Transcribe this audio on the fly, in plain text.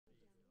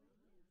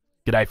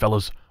G'day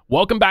fellas,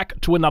 welcome back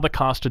to another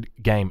casted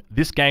game.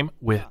 This game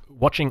we're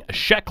watching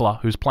Shekler,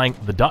 who's playing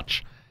the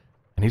Dutch,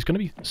 and he's going to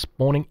be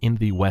spawning in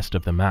the west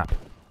of the map.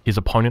 His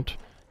opponent,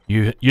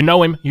 you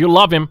know him, you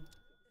love him,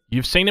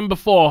 you've seen him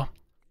before.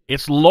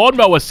 It's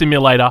Lawnmower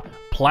Simulator,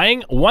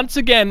 playing once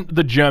again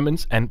the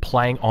Germans and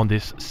playing on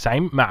this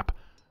same map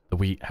that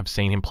we have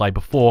seen him play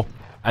before,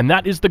 and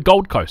that is the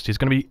Gold Coast. He's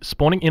going to be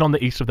spawning in on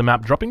the east of the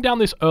map, dropping down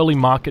this early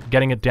market,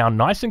 getting it down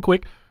nice and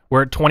quick.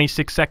 We're at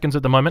 26 seconds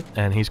at the moment,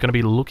 and he's going to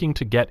be looking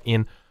to get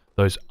in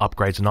those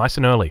upgrades nice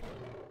and early.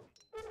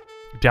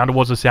 Down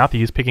towards the south,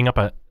 he is picking up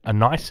a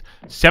nice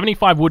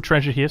 75 wood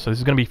treasure here, so this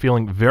is going to be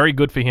feeling very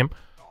good for him.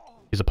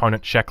 His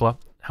opponent, Shekler,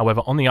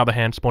 however, on the other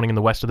hand, spawning in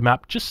the west of the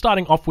map, just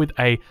starting off with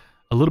a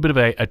little bit of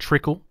a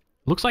trickle.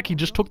 Looks like he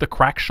just took the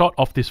crack shot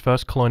off this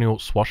first colonial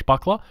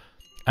swashbuckler,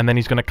 and then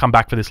he's going to come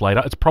back for this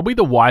later. It's probably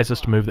the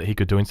wisest move that he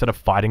could do instead of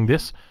fighting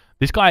this.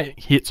 This guy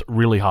hits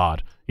really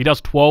hard. He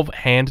does 12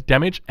 hand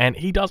damage, and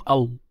he does a...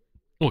 Oh,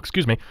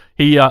 excuse me.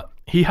 He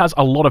has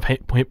a lot of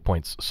hit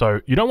points,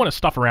 so you don't want to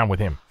stuff around with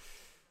him.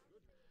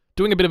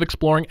 Doing a bit of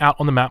exploring out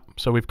on the map,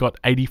 so we've got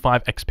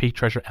 85 XP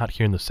treasure out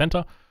here in the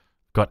center.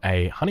 Got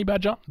a honey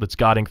badger that's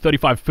guarding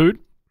 35 food.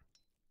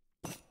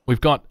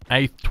 We've got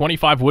a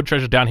 25 wood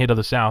treasure down here to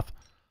the south.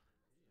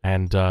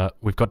 And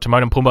we've got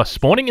Timon and Pumbaa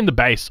spawning in the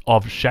base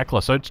of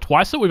Shekler. So it's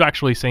twice that we've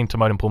actually seen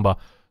Timon and Pumbaa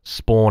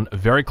spawn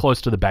very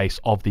close to the base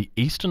of the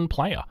eastern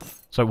player.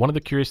 So one of the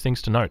curious things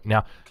to note.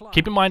 Now,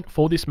 keep in mind,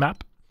 for this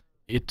map,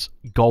 it's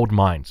gold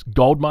mines.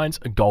 Gold mines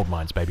are gold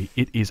mines, baby.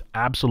 It is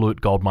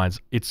absolute gold mines.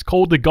 It's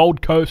called the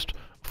Gold Coast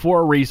for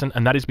a reason,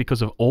 and that is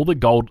because of all the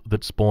gold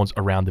that spawns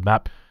around the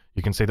map.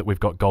 You can see that we've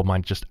got gold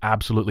mines just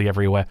absolutely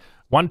everywhere.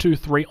 1, 2,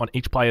 3 on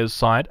each player's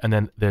side, and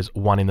then there's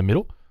one in the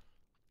middle.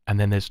 And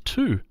then there's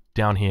two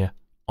down here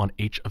on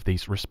each of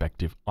these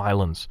respective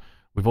islands.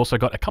 We've also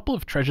got a couple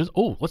of treasures.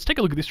 Oh, let's take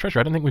a look at this treasure.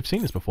 I don't think we've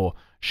seen this before.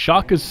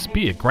 Sharka's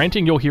Spear,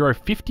 granting your hero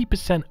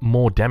 50%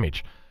 more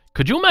damage.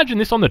 Could you imagine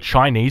this on the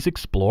Chinese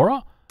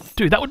Explorer?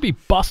 Dude, that would be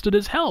busted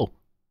as hell.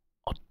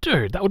 Oh,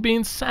 dude, that would be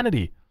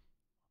insanity.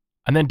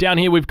 And then down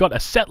here we've got a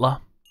settler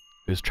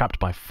who's trapped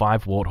by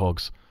 5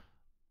 warthogs.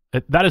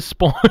 That is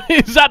spawn.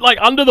 Is that like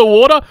under the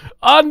water?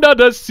 Under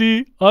the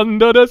sea,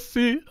 under the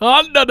sea,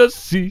 under the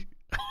sea.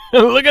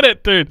 Look at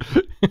it, dude.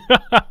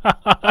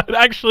 It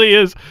actually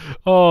is.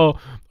 Oh,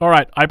 all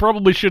right. I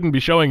probably shouldn't be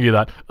showing you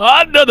that.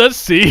 Under the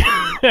sea.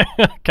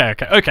 Okay,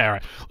 all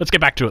right. Let's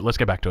get back to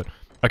it.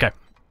 Okay.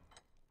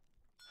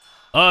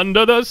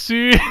 Under the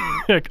sea.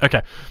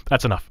 Okay,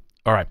 that's enough.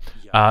 All right.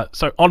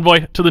 So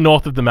Envoy to the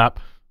north of the map.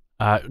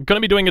 Going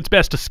to be doing its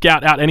best to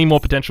scout out any more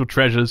potential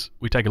treasures.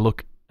 We take a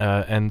look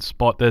and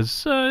spot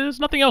there's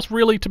nothing else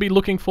really to be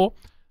looking for.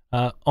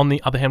 On the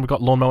other hand, we've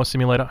got Lawnmower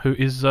Simulator, who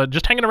is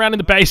just hanging around in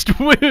the base.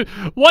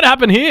 What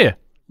happened here?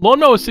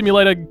 Lawnmower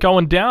Simulator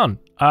going down.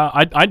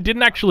 I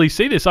didn't actually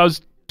see this. I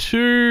was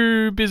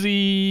too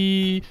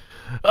busy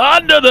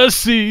under the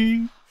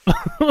sea.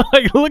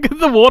 Like, look at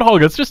the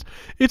warthog.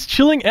 It's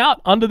chilling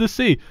out under the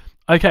sea.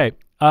 Okay,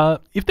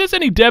 if there's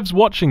any devs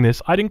watching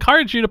this, I'd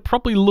encourage you to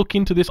probably look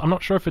into this. I'm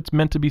not sure if it's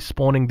meant to be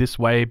spawning this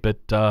way, but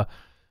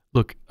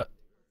look...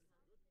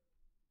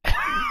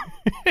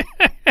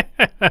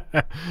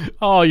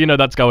 Oh, you know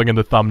that's going in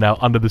the thumbnail,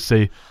 under the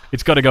sea.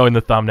 It's got to go in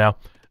the thumbnail.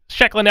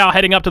 Shekler now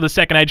heading up to the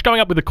second age,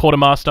 going up with the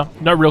quartermaster.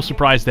 No real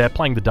surprise there,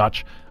 playing the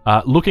Dutch.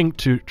 Looking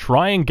to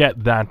try and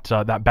get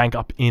that bank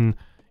up in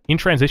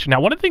transition. Now,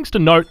 one of the things to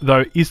note,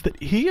 though, is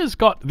that he has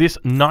got this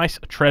nice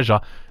treasure.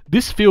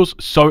 This feels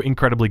so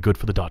incredibly good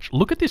for the Dutch.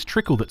 Look at this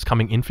trickle that's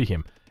coming in for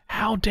him.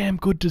 How damn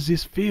good does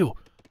this feel?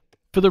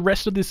 For the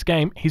rest of this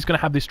game, he's going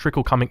to have this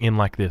trickle coming in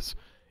like this.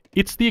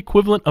 It's the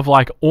equivalent of,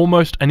 like,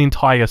 almost an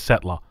entire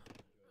settler.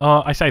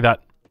 I say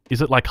that.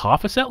 Is it like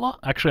half a settler?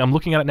 Actually, I'm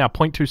looking at it now,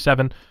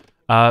 0.27.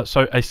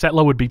 So a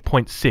settler would be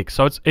 0.6.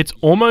 So it's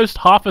almost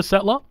half a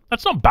settler.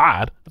 That's not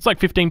bad. It's like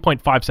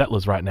 15.5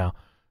 settlers right now.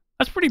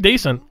 That's pretty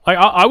decent. Like,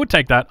 I would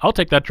take that. I'll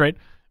take that trade.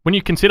 When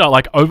you consider,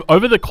 like,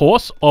 over the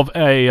course of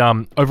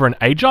over an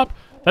age up,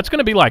 that's going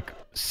to be like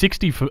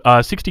 60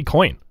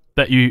 coin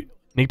that you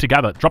need to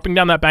gather. Dropping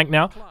down that bank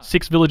now.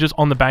 6 villagers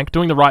on the bank,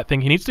 doing the right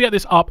thing. He needs to get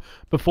this up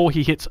before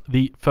he hits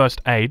the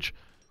first age.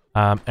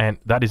 And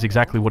that is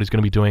exactly what he's going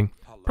to be doing.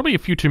 Probably a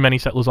few too many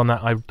settlers on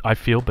that, I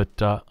feel. But,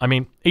 I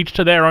mean, each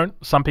to their own.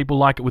 Some people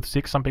like it with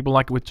 6. Some people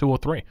like it with 2 or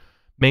 3.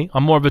 Me,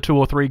 I'm more of a 2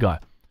 or 3 guy.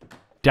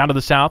 Down to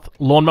the south,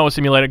 Lawnmower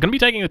Simulator. Going to be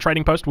taking the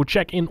trading post. We'll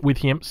check in with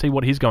him, see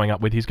what he's going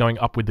up with. He's going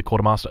up with the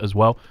quartermaster as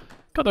well.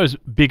 Got those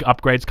big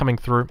upgrades coming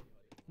through.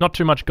 Not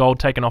too much gold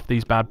taken off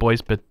these bad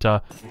boys,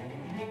 but...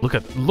 Look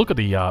at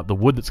the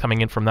wood that's coming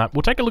in from that.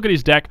 We'll take a look at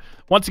his deck.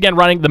 Once again,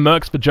 running the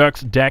Mercs for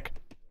Jerks deck.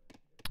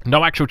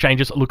 No actual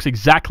changes. It looks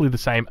exactly the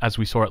same as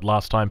we saw it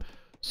last time.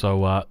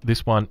 So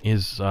this one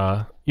is,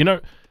 you know,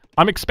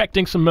 I'm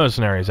expecting some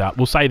mercenaries out.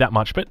 We'll say that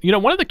much. But, you know,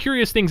 one of the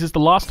curious things is the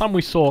last time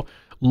we saw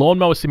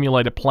Lawnmower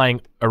Simulator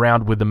playing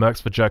around with the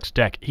Mercs for Jerks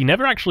deck, he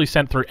never actually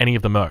sent through any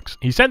of the Mercs.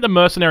 He sent the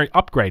mercenary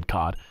upgrade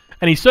card,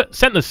 and he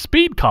sent the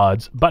speed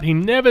cards, but he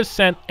never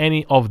sent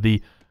any of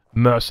the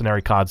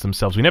mercenary cards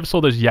themselves. We never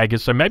saw those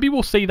Jaegers, so maybe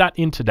we'll see that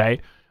in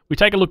today. We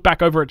take a look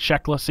back over at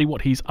Shekler, see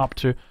what he's up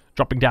to,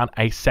 dropping down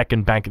a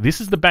second bank. This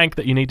is the bank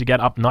that you need to get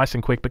up nice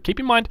and quick, but keep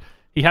in mind,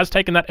 he has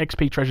taken that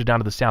XP treasure down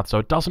to the south, so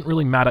it doesn't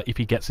really matter if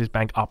he gets his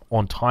bank up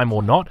on time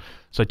or not.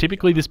 So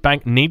typically this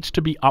bank needs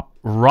to be up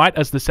right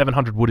as the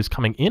 700 wood is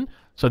coming in,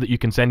 so that you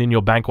can send in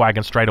your bank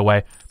wagon straight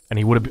away, and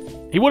he would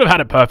have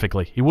had it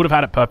perfectly. He would have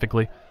had it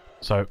perfectly.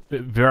 So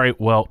very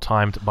well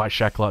timed by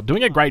Shekler,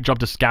 doing a great job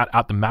to scout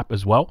out the map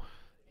as well.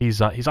 He's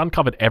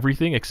uncovered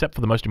everything except for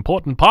the most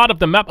important part of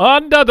the map,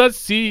 under the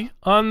sea,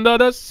 under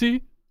the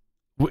sea.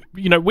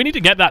 You know, we need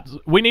to get that.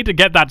 We need to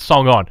get that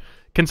song on.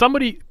 Can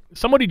somebody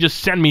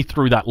just send me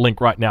through that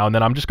link right now, and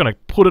then I'm just going to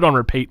put it on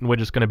repeat, and we're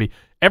just going to be,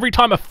 every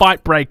time a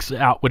fight breaks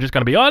out, we're just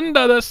going to be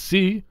under the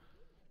sea.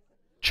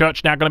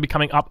 Church now going to be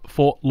coming up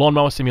for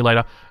Lawnmower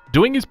Simulator,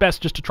 doing his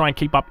best just to try and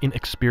keep up in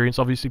experience,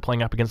 obviously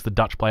playing up against the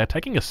Dutch player,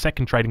 taking a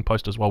second trading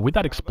post as well with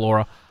that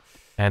Explorer,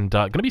 and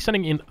going to be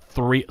sending in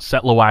 3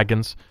 settler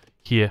wagons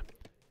here,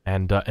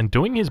 and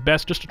doing his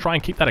best just to try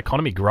and keep that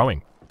economy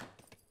growing.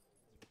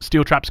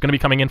 Steel Trap's going to be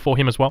coming in for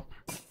him as well.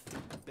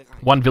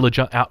 1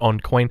 villager out on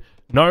coin.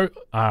 No,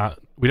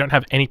 we don't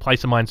have any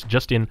placer mines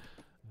just in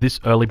this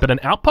early, but an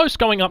outpost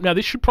going up now.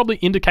 This should probably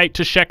indicate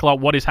to Shekler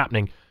what is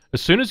happening. As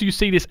soon as you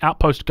see this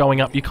outpost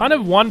going up, you kind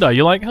of wonder.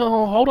 You're like,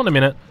 oh, hold on a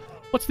minute.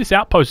 What's this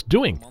outpost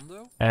doing?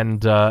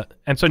 And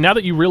so now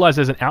that you realize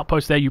there's an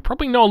outpost there, you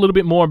probably know a little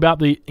bit more about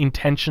the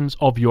intentions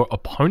of your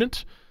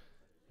opponent.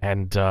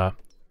 And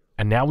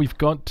now we've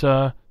got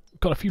a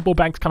few more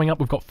banks coming up.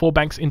 We've got 4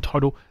 banks in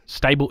total.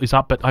 Stable is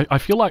up, but I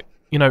feel like,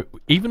 you know,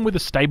 even with a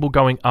stable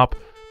going up,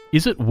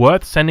 is it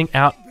worth sending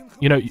out,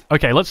 you know,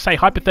 okay, let's say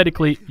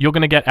hypothetically you're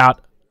going to get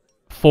out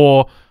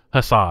 4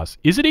 Hussars.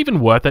 Is it even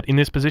worth it in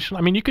this position?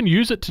 I mean, you can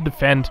use it to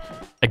defend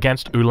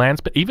against Uhlans,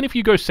 but even if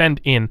you go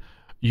send in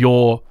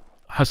your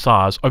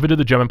Hussars over to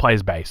the German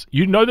player's base,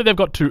 you know that they've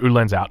got 2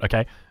 Uhlans out,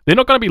 okay? They're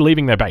not going to be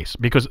leaving their base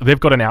because they've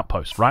got an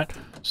outpost, right?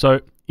 So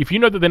if you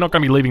know that they're not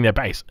going to be leaving their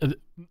base,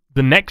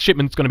 the next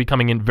shipment's going to be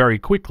coming in very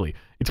quickly.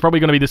 It's probably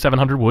going to be the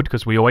 700 wood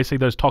because we always see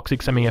those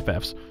toxic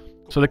semi-FFs.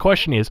 So the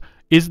question is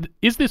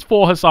this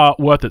 4 Hussar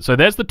worth it? So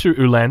there's the 2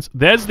 Uhlans.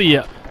 There's the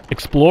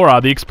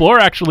Explorer. The Explorer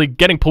actually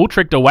getting pull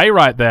tricked away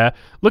right there.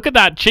 Look at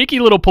that cheeky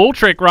little pull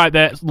trick right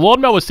there.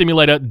 Lawnmower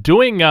Simulator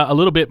doing a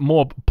little bit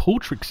more pull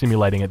trick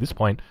simulating at this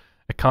point.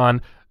 Akan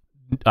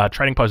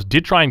trading post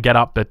did try and get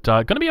up, but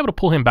going to be able to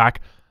pull him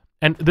back.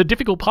 And the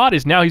difficult part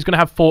is now he's going to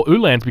have 4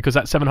 Uhlans because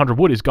that 700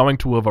 wood is going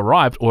to have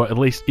arrived, or at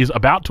least is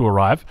about to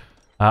arrive.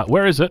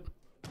 Where is it?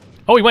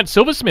 Oh, he went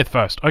Silversmith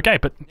first. Okay,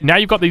 but now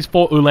you've got these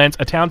 4 Uhlans,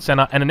 a town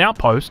center, and an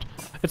outpost.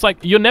 It's like,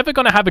 you're never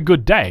going to have a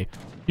good day.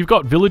 You've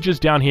got villages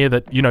down here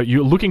that, you know,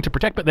 you're looking to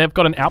protect, but they've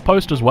got an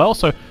outpost as well.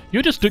 So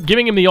you're just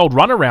giving him the old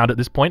runaround at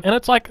this point, and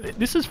it's like,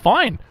 this is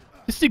fine.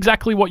 This is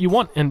exactly what you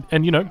want. And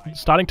you know,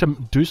 starting to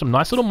do some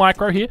nice little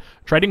micro here,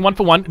 trading 1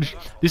 for 1.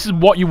 This is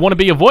what you want to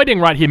be avoiding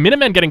right here.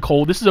 Minutemen getting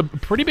called. This is a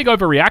pretty big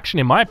overreaction,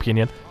 in my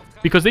opinion,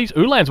 because these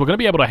Uhlans were going to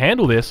be able to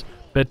handle this.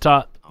 But,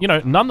 you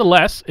know,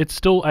 nonetheless, it's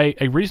still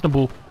a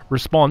reasonable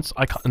response.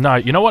 No,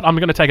 you know what? I'm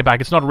going to take it back.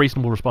 It's not a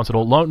reasonable response at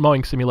all. Lawn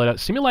mowing simulator.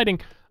 Simulating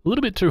a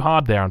little bit too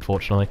hard there,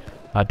 unfortunately.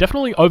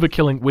 Definitely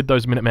overkilling with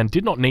those Minutemen.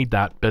 Did not need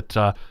that, but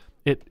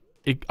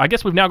I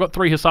guess we've now got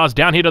 3 Hussars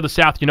down here to the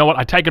south. You know what?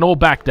 I take it all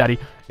back, Daddy.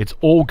 It's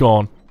all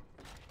gone.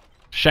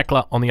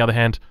 Shekler, on the other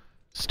hand,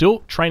 still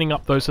training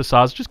up those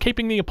Hussars, just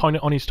keeping the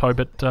opponent on his toe,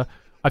 but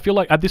I feel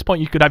like at this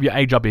point you could have your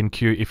age up in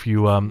queue if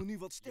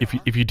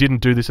you didn't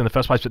do this in the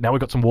first place. But now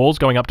we've got some walls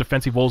going up,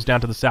 defensive walls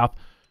down to the south.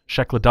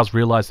 Shekler does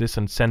realize this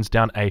and sends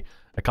down a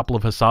couple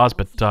of Hussars,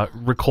 but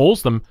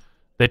recalls them.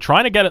 They're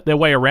trying to get their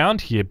way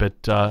around here, but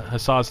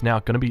Hussars now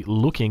going to be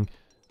looking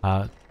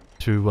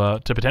to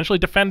potentially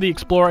defend the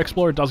Explorer.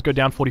 Explorer does go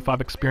down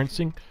 45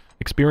 experiencing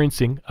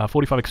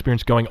 45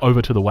 experience going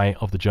over to the way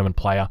of the German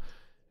player,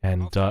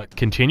 and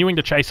continuing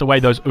to chase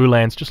away those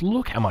Uhlans. Just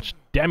look how much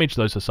damage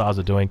those Hussars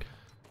are doing.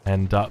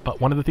 And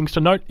but one of the things to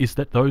note is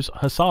that those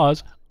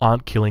Hussars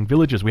aren't killing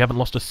villagers. We haven't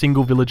lost a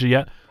single villager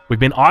yet. We've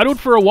been idled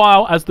for a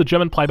while as the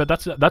German player, but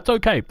that's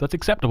okay. That's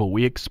acceptable.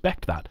 We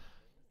expect that.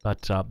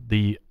 But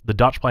the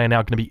Dutch player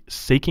now going to be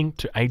seeking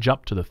to age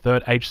up to the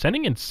 3rd age,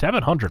 sending in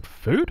 700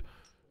 food.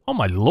 Oh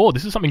my lord,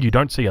 this is something you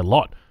don't see a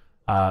lot.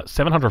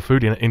 700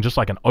 food in just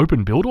like an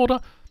open build order.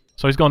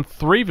 So he's gone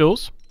 3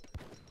 vills,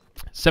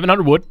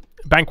 700 wood,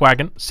 bank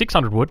wagon,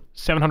 600 wood,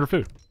 700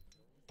 food.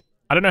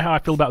 I don't know how I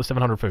feel about the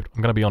 700 food.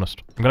 I'm going to be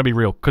honest. I'm going to be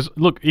real. Because,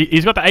 look,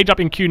 he's got the age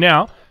up in queue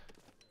now.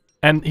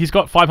 And he's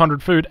got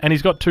 500 food. And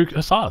he's got 2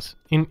 Hussars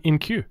in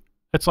queue.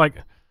 It's like,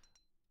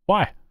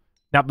 why?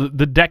 Now,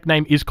 the deck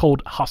name is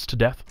called Huss to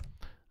Death.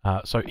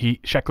 So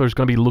Shekler is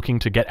going to be looking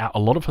to get out a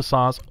lot of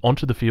Hussars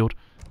onto the field.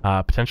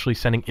 Potentially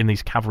sending in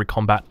these cavalry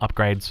combat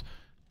upgrades.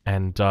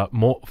 And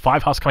more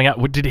 5 Huss coming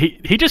out. Did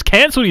he just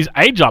cancelled his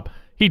age up.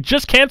 He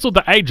just cancelled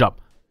the age up.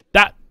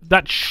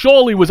 That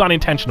surely was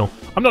unintentional.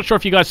 I'm not sure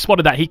if you guys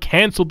spotted that. He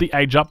cancelled the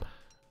age up.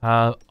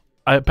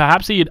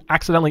 Perhaps he had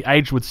accidentally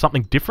aged with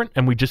something different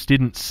and we just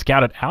didn't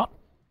scout it out.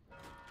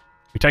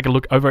 We take a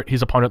look over at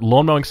his opponent,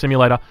 Lawn Mowing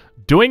Simulator,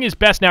 doing his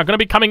best now. Going to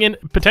be coming in,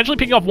 potentially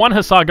picking off 1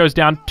 Hussar goes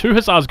down, 2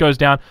 Hussars goes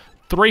down,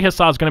 3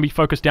 Hussars going to be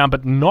focused down,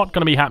 but not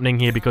going to be happening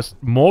here because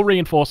more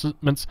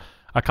reinforcements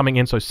are coming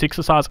in. So 6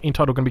 Hussars in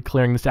total going to be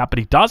clearing this out. But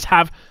he does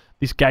have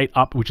this gate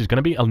up, which is going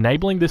to be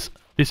enabling this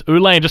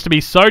Ulaine just to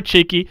be so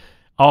cheeky.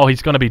 Oh,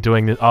 he's going to be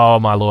doing this. Oh,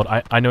 my lord.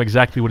 I know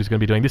exactly what he's going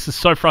to be doing. This is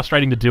so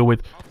frustrating to deal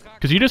with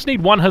because you just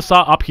need 1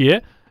 Hussar up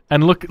here.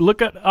 And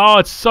look at... Oh,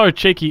 it's so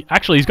cheeky.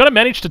 Actually, he's got to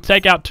manage to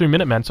take out 2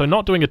 Minutemen, so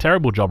not doing a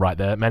terrible job right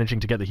there, managing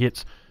to get the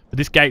hits. But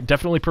this gate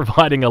definitely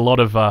providing a lot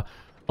of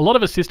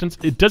assistance.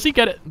 Does he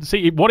get it?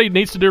 See, what he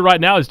needs to do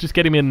right now is just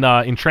get him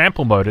in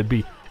trample mode. It'd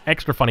be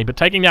extra funny. But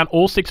taking down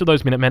all 6 of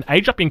those Minutemen,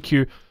 age up in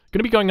queue, going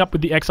to be going up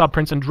with the Exiled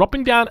Prince and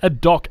dropping down a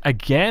dock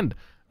again.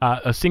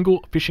 A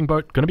single fishing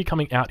boat going to be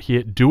coming out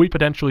here. Do we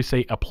potentially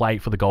see a play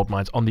for the gold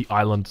mines on the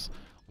islands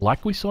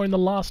like we saw in the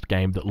last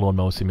game that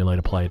Lawnmower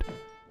Simulator played?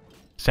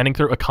 Sending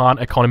through a Khan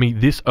economy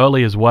this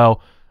early as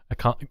well.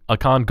 A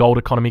Khan gold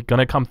economy going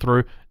to come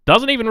through.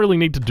 Doesn't even really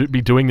need to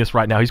be doing this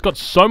right now. He's got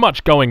so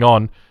much going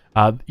on.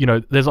 You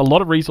know, there's a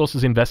lot of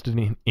resources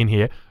invested in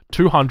here.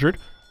 200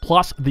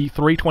 plus the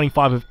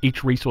 325 of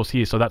each resource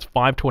here. So that's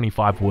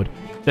 525 wood.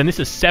 Then this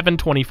is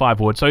 725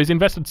 wood. So he's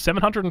invested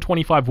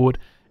 725 wood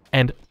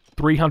and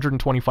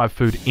 325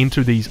 food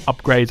into these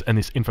upgrades and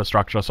this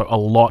infrastructure. So a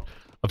lot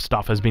of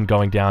stuff has been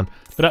going down.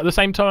 But at the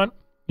same time,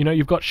 you know,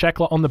 you've got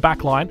Shekla on the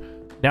back line.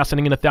 Now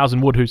sending in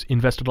 1,000 wood, who's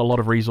invested a lot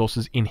of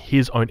resources in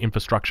his own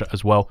infrastructure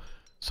as well.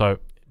 So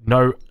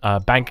no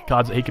bank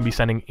cards that he can be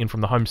sending in from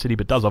the home city,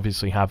 but does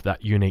obviously have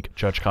that unique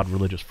church card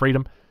religious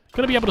freedom.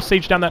 Going to be able to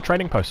siege down that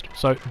trading post.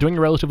 So doing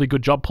a relatively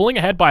good job. Pulling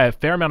ahead by a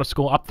fair amount of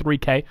score, up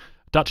 3k.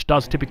 Dutch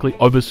does typically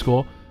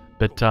overscore,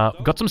 but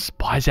got some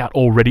spies out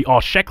already.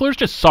 Oh, Shekla is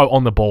just so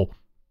on the ball.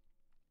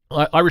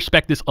 I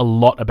respect this a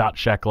lot about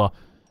Shekla.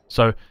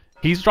 So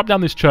he's dropped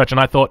down this church, and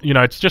I thought, you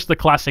know, it's just the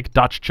classic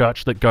Dutch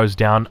church that goes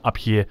down up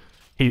here.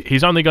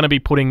 He's only going to be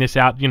putting this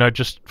out, you know,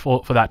 just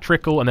for that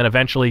trickle, and then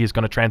eventually he's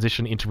going to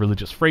transition into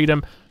religious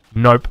freedom.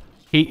 Nope.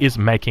 He is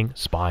making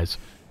spies.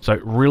 So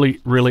really,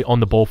 really on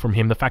the ball from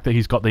him. The fact that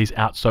he's got these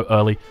out so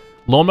early.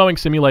 Lawn Mowing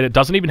Simulator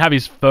doesn't even have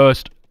his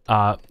first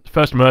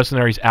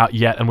mercenaries out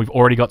yet, and we've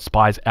already got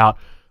spies out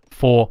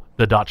for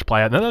the Dutch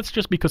player. And that's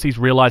just because he's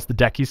realized the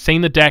deck. He's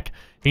seen the deck.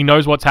 He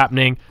knows what's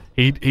happening.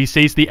 He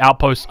sees the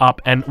outposts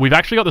up, and we've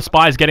actually got the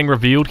spies getting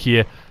revealed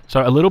here.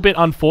 So a little bit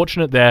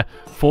unfortunate there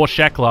for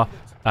Shekla.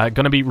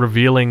 Going to be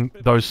revealing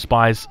those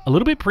spies a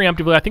little bit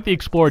preemptively. I think the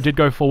Explorer did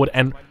go forward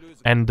and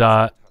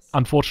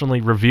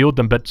unfortunately revealed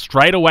them, but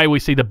straight away we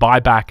see the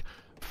buyback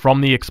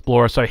from the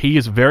Explorer, so he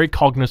is very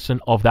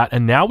cognizant of that.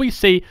 And now we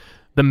see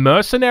the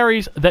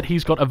mercenaries that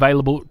he's got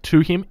available to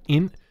him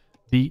in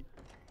the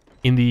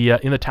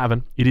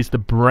tavern. It is the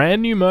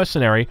brand new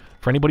mercenary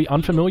for anybody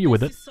unfamiliar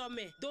with it.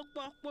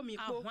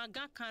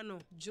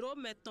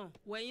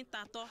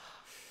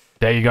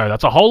 There you go.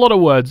 That's a whole lot of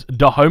words.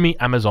 Dahomey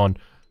Amazon.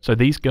 So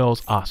these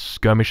girls are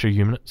skirmisher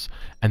units,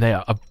 and they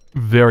are a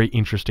very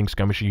interesting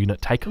skirmisher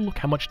unit. Take a look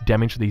how much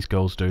damage these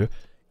girls do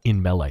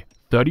in melee.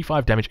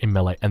 35 damage in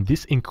melee, and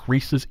this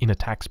increases in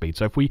attack speed.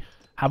 So if we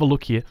have a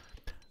look here,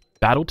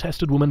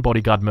 battle-tested woman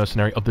bodyguard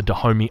mercenary of the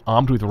Dahomey,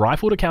 armed with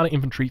rifle to counter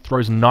infantry,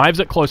 throws knives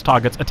at close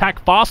targets,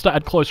 attack faster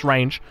at close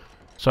range.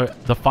 So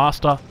the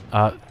faster,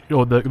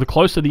 or the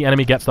closer the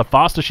enemy gets, the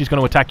faster she's going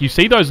to attack. You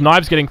see those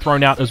knives getting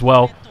thrown out as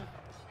well.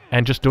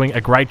 And just doing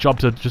a great job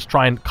to just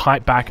try and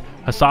kite back.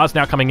 Hussars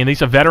now coming in.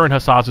 These are veteran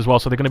Hussars as well,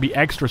 so they're going to be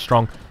extra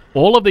strong.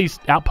 All of these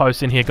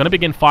outposts in here going to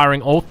begin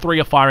firing. All 3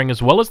 are firing,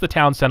 as well as the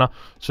town center.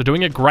 So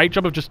doing a great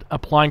job of just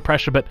applying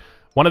pressure. But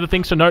one of the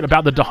things to note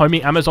about the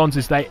Dahomey Amazons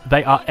is they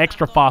are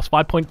extra fast,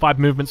 5.5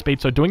 movement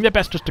speed. So doing their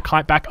best just to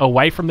kite back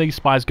away from these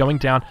spies going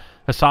down.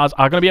 Hussars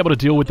are going to be able to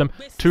deal with them.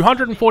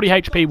 240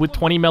 HP with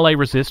 20 melee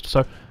resist.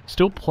 So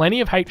still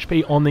plenty of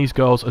HP on these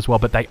girls as well.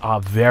 But they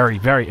are very,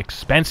 very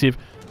expensive.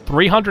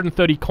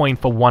 330 coin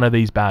for one of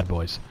these bad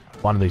boys.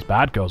 One of these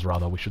bad girls,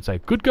 rather, we should say.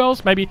 Good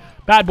girls, maybe.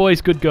 Bad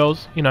boys, good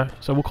girls. You know,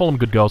 so we'll call them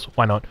good girls.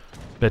 Why not?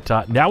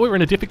 But now we're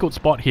in a difficult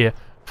spot here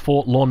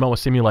for Lawnmower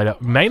Simulator,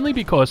 mainly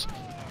because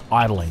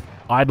idling.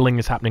 Idling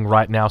is happening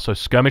right now, so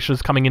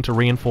skirmishers coming in to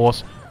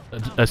reinforce.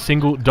 A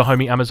single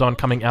Dahomey Amazon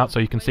coming out, so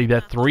you can see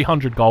there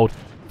 300 gold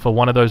for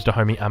one of those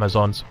Dahomey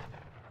Amazons.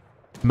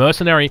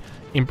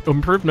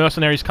 Improved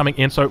mercenaries coming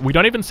in, so we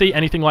don't even see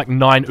anything like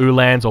 9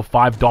 Ulans or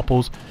 5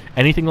 Doppels,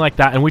 anything like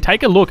that. And we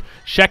take a look,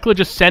 Shekla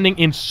just sending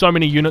in so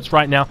many units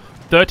right now.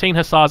 13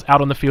 Hussars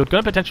out on the field,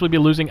 going to potentially be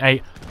losing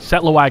a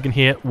settler wagon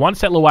here. 1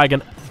 settler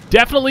wagon,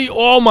 definitely,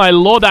 oh my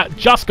lord, that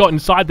just got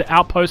inside the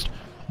outpost.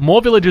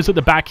 More villagers at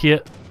the back here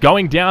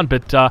going down,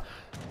 but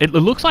it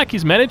looks like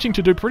he's managing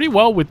to do pretty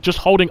well with just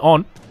holding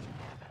on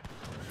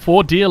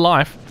for dear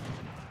life.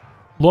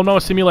 Lawnmower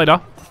Simulator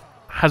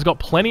has got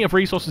plenty of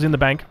resources in the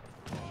bank.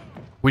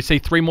 We see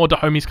 3 more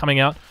Dahomeys coming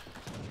out.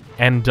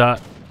 And going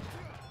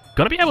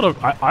to be able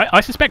to...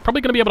 I suspect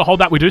probably going to be able to hold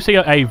that. We do see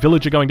a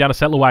villager going down, a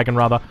settler wagon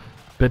rather.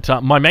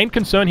 But my main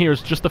concern here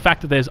is just the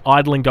fact that there's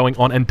idling going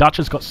on. And Dutch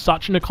has got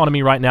such an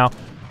economy right now.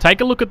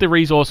 Take a look at the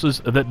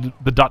resources that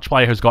the Dutch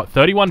player has got.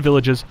 31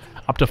 villages,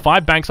 up to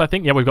 5 banks, I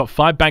think. Yeah, we've got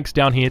 5 banks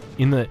down here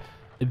in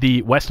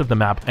the west of the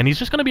map. And he's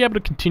just going to be able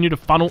to continue to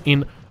funnel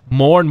in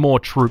more and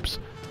more troops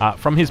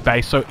from his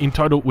base. So in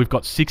total, we've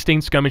got 16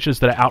 skirmishers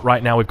that are out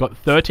right now. We've got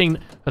 13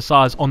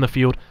 hussars on the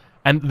field.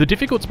 And the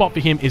difficult spot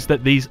for him is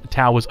that these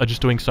towers are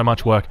just doing so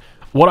much work.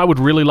 What I would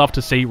really love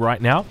to see right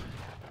now,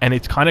 and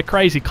it's kind of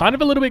crazy, kind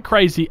of a little bit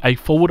crazy, a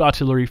forward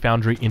artillery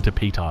foundry into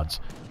petards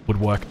would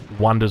work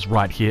wonders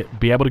right here.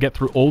 Be able to get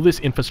through all this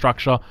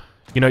infrastructure.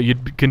 You know,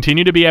 you'd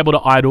continue to be able to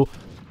idle.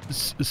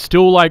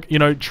 Still, like, you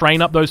know,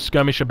 train up those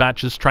skirmisher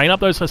batches, train up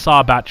those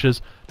hussar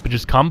batches, but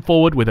just come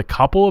forward with a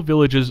couple of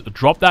villages,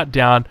 drop that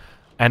down,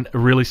 and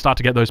really start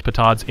to get those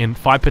petards in.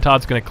 5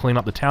 petards going to clean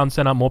up the town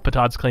center, more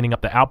petards cleaning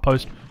up the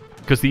outpost.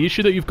 Because the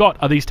issue that you've got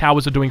are these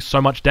towers are doing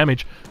so much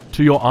damage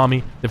to your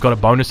army. They've got a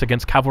bonus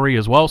against cavalry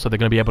as well, so they're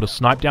going to be able to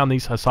snipe down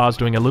these hussars,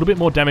 doing a little bit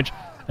more damage.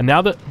 And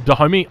now that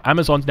Dahomey,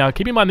 Amazons, now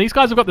keep in mind, these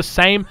guys have got the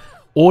same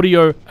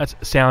audio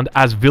sound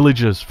as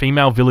villagers,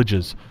 female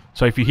villagers.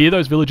 So if you hear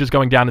those villagers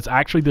going down, it's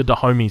actually the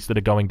Dahomeys that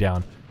are going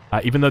down.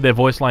 Even though their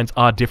voice lines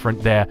are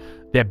different, their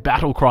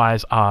battle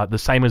cries are the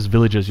same as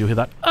villagers. You'll hear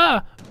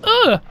that,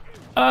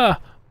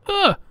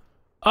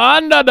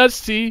 under the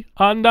sea,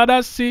 under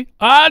the sea,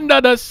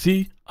 under the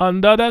sea,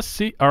 under the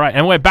sea. All right,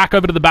 and we're back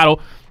over to the battle.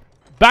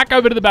 Back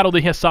over to the battle.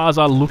 The hussars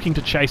are looking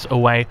to chase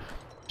away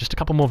just a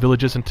couple more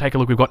villages, and take a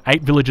look. We've got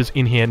 8 villages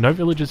in here. No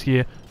villages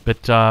here,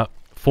 but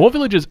 4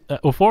 villages,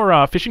 or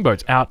 4 fishing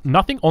boats out.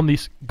 Nothing on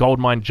this gold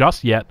mine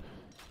just yet.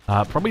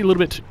 Probably a little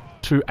bit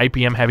too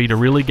APM heavy to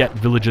really get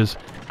villagers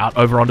out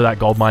over onto that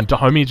gold mine.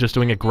 Dahomey is just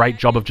doing a great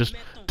job of just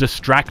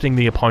distracting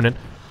the opponent.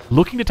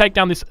 Looking to take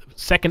down this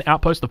second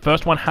outpost. The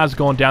first one has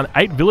gone down.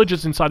 8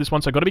 villagers inside this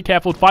one, so got to be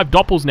careful. 5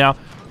 doppels now.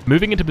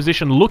 Moving into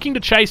position, looking to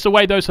chase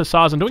away those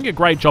hussars and doing a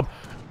great job.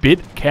 Bit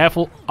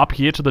careful up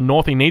here to the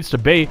north he needs to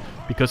be,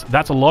 because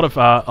that's a lot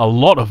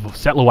of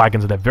settler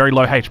wagons and they're very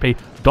low HP.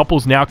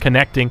 Doppels now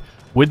connecting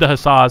with the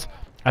hussars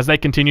as they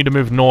continue to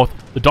move north.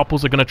 The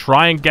Doppels are going to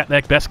try and get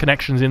their best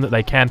connections in that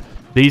they can.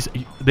 These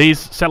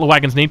settler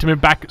wagons need to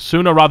move back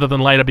sooner rather than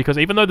later, because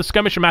even though the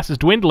skirmisher mass is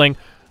dwindling,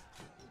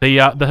 the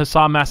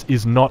hussar mass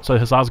is not. So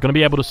hussars are going to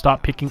be able to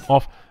start picking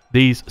off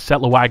these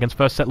settler wagons.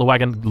 First settler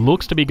wagon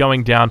looks to be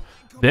going down.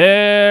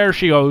 There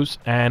she goes,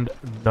 and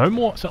no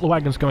more settler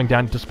wagons going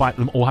down despite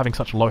them all having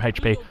such low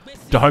HP.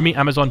 Dahomey,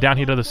 Amazon down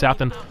here to the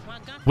south, and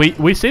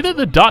we see that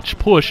the Dutch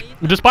push,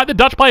 despite the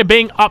Dutch player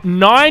being up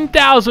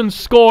 9,000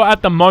 score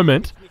at the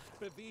moment,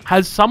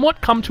 has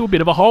somewhat come to a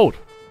bit of a hold.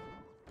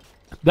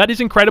 That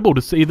is incredible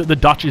to see that the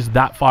Dutch is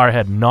that far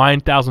ahead,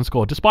 9,000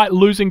 score, despite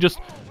losing just,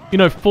 you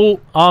know, full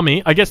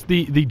army. I guess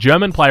the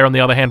German player, on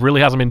the other hand,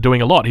 really hasn't been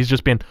doing a lot. He's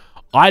just been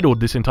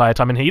idled this entire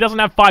time, and he doesn't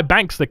have 5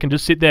 banks that can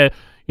just sit there,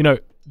 you know,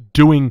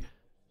 doing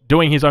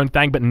his own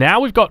thing. But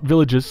now we've got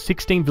villages,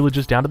 16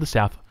 villages down to the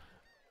south.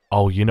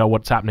 Oh, you know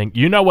what's happening.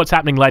 You know what's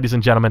happening, ladies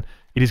and gentlemen.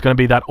 It is going to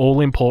be that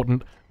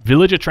all-important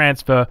villager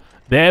transfer.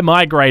 They're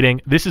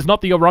migrating. This is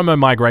not the Oromo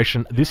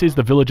migration. This is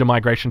the villager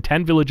migration.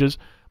 10 villagers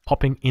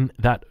popping in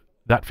that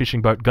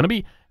fishing boat. Going to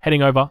be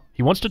heading over.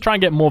 He wants to try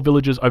and get more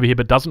villagers over here,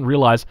 but doesn't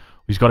realize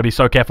he's got to be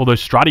so careful.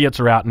 Those Stradiots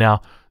are out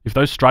now. If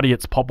those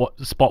Stradiots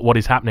spot what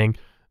is happening,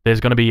 there's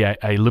going to be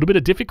a little bit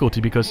of difficulty,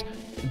 because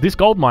this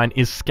gold mine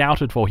is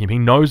scouted for him. He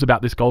knows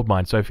about this gold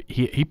mine. So if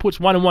he puts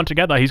 1 and 1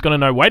 together, he's going to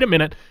know, wait a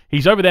minute,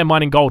 he's over there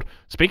mining gold.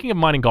 Speaking of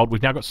mining gold,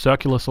 we've now got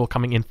circular saw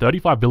coming in,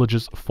 35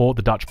 villages for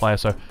the Dutch player.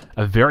 So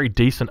a very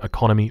decent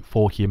economy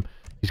for him.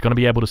 He's going to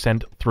be able to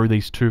send through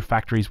these 2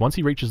 factories once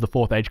he reaches the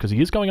 4th age, because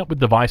he is going up with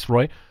the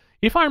Viceroy.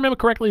 If I remember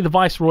correctly, the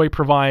Viceroy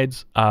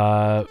provides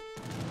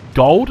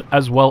gold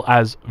as well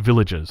as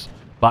villages,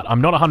 but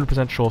I'm not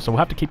 100% sure, so we'll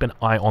have to keep an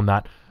eye on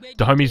that.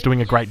 Dahomey's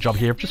doing a great job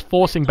here of just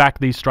forcing back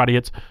these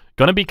Stradiots.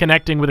 Going to be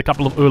connecting with a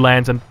couple of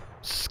Ulans and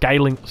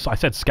scaling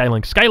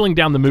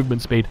down the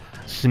movement speed,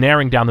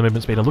 snaring down the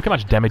movement speed. And look how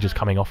much damage is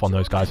coming off on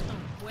those guys.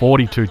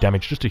 42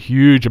 damage, just a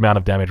huge amount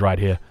of damage right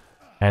here.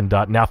 And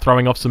now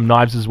throwing off some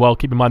knives as well.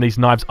 Keep in mind, these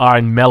knives are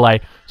in melee,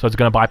 so it's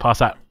going to bypass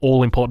that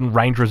all-important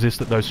range resist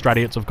that those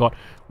Stradiots have got.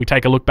 We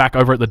take a look back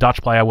over at the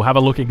Dutch player. We'll have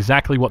a look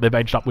exactly what they've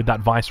aged up with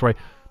that Viceroy.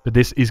 But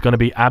this is going to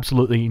be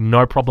absolutely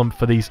no problem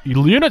for these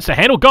units to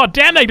handle. God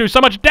damn, they do so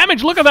much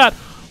damage. Look at that.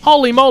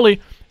 Holy moly.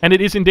 And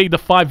it is indeed the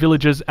 5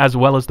 villages as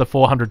well as the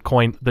 400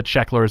 coin that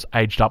Sheckler has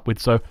aged up with.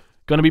 So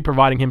going to be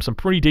providing him some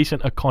pretty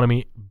decent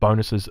economy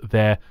bonuses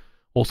there.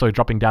 Also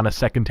dropping down a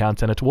second town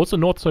center towards the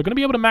north. So going to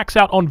be able to max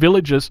out on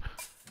villages.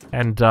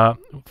 And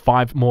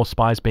 5 more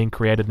spies being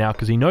created now,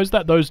 because he knows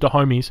that those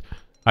Dahomeys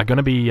are going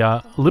to be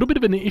a little bit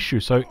of an issue.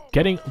 So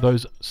getting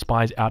those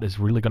spies out is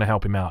really going to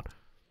help him out.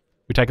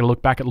 We take a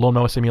look back at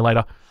Lawnmower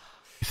Simulator.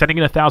 He's setting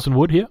in 1,000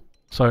 wood here,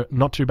 so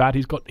not too bad.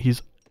 He's got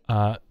his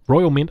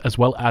Royal Mint as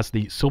well as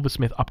the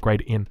Silversmith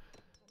upgrade in.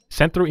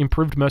 Sent through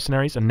improved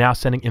mercenaries and now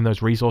sending in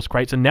those resource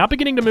crates, and now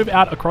beginning to move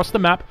out across the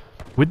map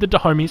with the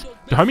Dahomeys.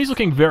 Dahomeys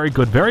looking very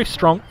good, very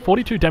strong.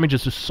 42 damage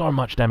is just so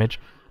much damage.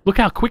 Look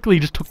how quickly he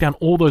just took down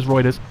all those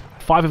Reuters.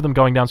 5 of them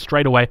going down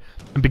straight away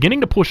and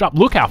beginning to push up.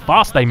 Look how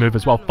fast they move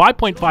as well.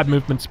 5.5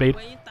 movement speed.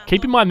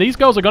 Keep in mind, these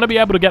girls are going to be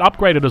able to get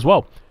upgraded as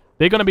well.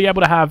 They're going to be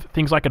able to have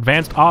things like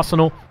advanced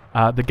arsenal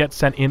that gets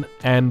sent in,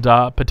 and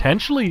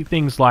potentially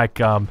things like...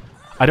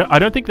 I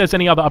don't think there's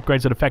any other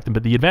upgrades that affect them,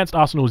 but the advanced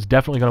arsenal is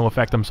definitely going to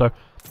affect them. So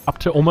up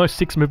to almost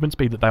 6 movement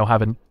speed that they'll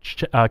have, and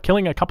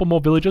killing a couple more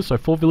villagers. So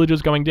 4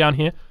 villagers going down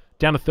here,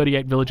 down to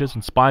 38 villagers,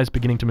 and spies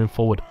beginning to move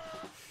forward.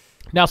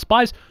 Now,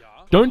 spies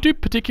don't do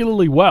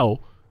particularly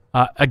well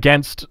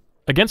against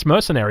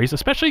mercenaries,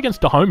 especially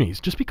against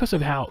Dahomeys, just because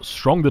of how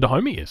strong the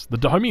Dahomey is. The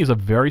Dahomey is a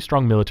very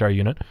strong military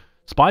unit.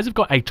 Spies have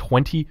got a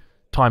 20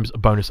 times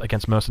bonus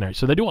against mercenaries,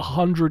 so they do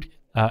 100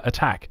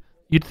 attack.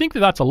 You'd think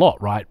that that's a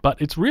lot, right?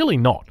 But it's really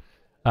not.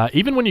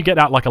 Even when you get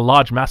out like a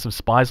large mass of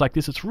spies like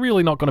this, it's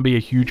really not going to be a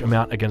huge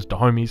amount against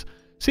Dahomeys,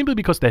 simply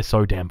because they're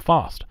so damn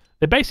fast.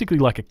 They're basically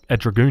like a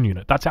Dragoon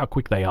unit. That's how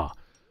quick they are.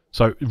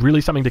 So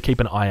really something to keep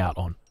an eye out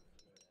on.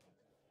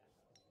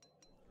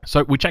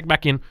 So we check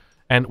back in,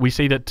 and we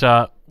see that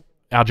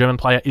our German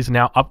player is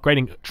now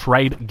upgrading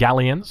trade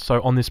galleons.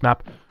 So on this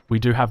map, we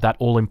do have that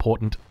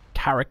all-important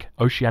carrack,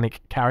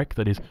 oceanic carrack,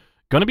 that is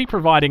going to be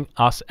providing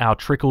us our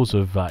trickles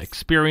of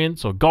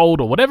experience or gold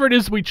or whatever it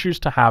is we choose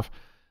to have.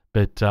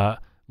 But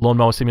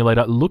Lawnmower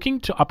Simulator looking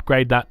to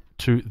upgrade that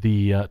to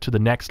the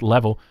next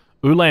level.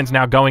 Ulan's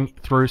now going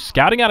through,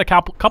 scouting out a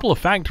couple of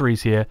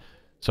factories here.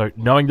 So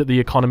knowing that the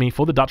economy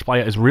for the Dutch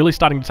player is really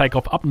starting to take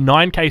off, up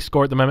 9k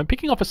score at the moment,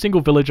 picking off a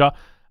single villager,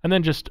 and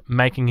then just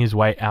making his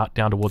way out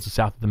down towards the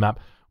south of the map.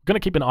 We're going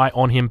to keep an eye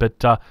on him,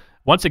 but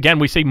once again,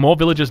 we see more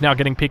villagers now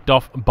getting picked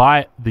off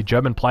by the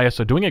German player,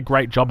 so doing a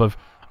great job of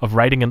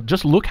raiding, and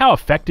just look how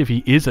effective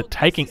he is at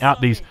taking out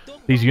these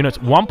units.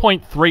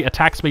 1.3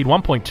 attack speed,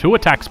 1.2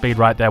 attack speed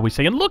right there we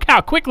see, and look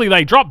how quickly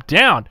they drop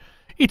down.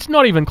 It's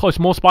not even close.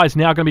 More spies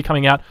now going to be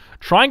coming out,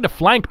 trying to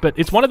flank, but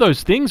it's one of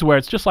those things where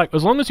it's just like,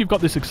 as long as you've got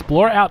this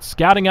explorer out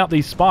scouting out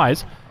these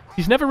spies,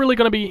 he's never really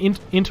going to be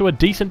into a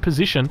decent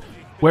position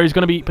where he's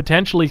going to be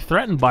potentially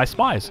threatened by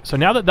spies. So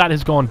now that that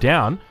has gone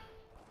down,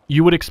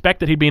 you would expect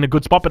that he'd be in a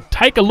good spot, but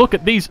take a look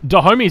at these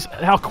Dahomeys,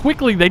 how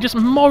quickly they just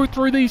mow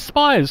through these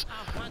spies.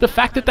 The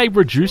fact that they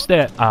reduce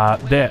their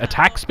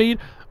attack speed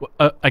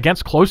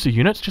against closer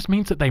units just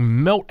means that they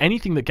melt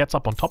anything that gets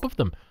up on top of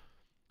them.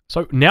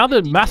 So now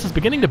the mass is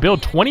beginning to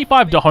build.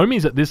 25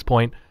 Dahomeys at this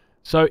point,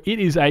 so it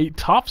is a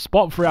tough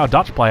spot for our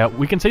Dutch player.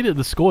 We can see that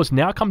the scores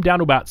now come down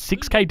to about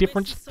 6k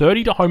difference,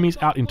 30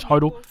 Dahomeys out in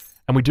total,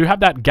 and we do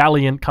have that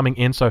galleon coming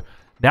in, so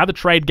now the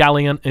trade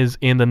galleon is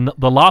in.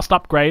 The last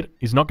upgrade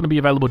is not going to be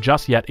available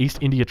just yet, East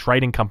India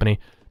Trading Company,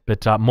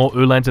 but more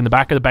Ulans in the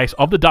back of the base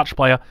of the Dutch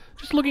player,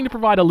 just looking to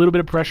provide a little bit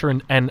of pressure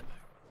and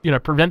you know,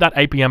 prevent that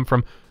APM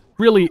from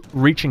really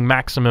reaching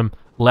maximum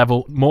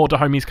level. More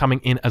Dahomeys coming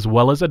in, as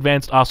well as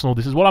advanced arsenal.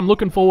 This is what I'm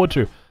looking forward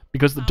to,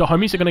 because the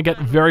Dahomeys are going to get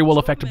very well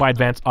affected by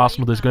advanced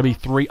arsenal. There's going to be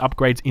 3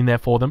 upgrades in there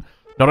for them.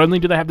 Not only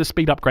do they have the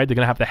speed upgrade, they're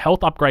going to have the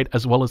health upgrade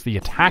as well as the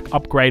attack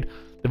upgrade.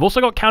 They've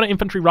also got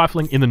counter-infantry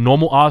rifling in the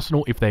normal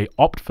arsenal if they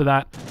opt for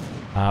that.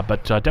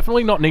 But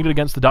definitely not needed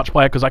against the Dutch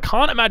player, because I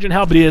can't imagine how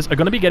Halberdiers are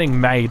going to be getting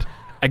made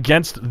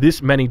against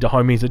this many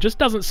Dahomeys. It just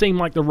doesn't seem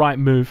like the right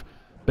move.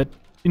 But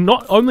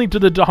not only do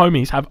the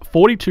Dahomeys have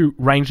 42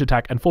 ranged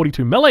attack and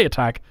 42 melee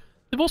attack,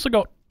 they've also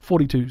got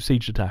 42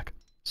 siege attack.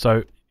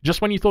 So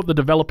just when you thought the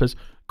developers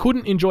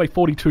couldn't enjoy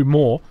 42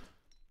 more,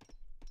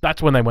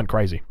 that's when they went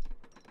crazy.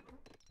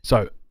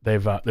 So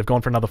they've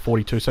gone for another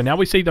 42. So now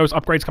we see those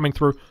upgrades coming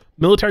through.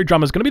 Military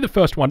drummer is going to be the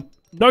first one.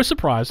 No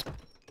surprise.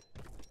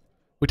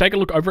 We take a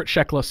look over at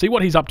Sheckler, see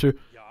what he's up to.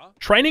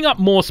 Training up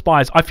more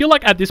spies. I feel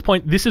like at this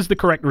point, this is the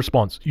correct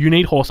response. You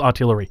need horse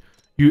artillery.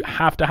 You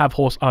have to have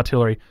horse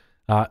artillery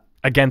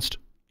against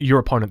your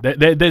opponent.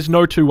 There's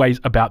no two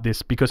ways about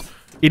this, because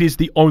it is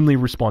the only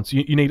response.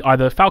 You need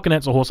either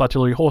falconets or horse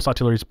artillery. Horse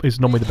artillery is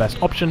normally the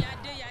best option.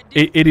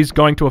 It is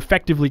going to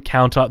effectively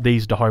counter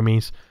these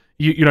Dahomeys.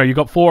 You know, you've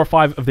got 4 or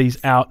 5 of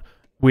these out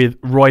with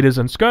Reuters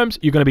and Skirms,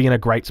 you're going to be in a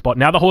great spot.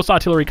 Now the horse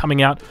artillery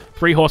coming out,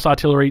 3 horse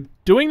artillery,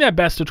 doing their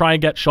best to try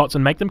and get shots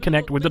and make them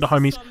connect with the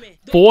Dahomeys.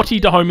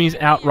 40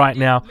 Dahomeys out right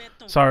now.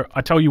 So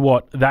I tell you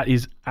what, that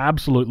is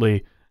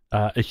absolutely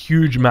a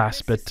huge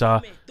mass.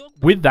 But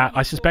with that,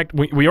 I suspect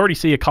we already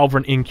see a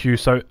culverin in queue.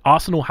 So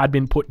Arsenal had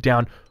been put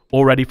down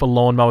already for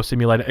Lawnmower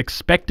Simulator,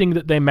 expecting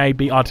that there may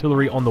be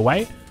artillery on the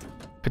way.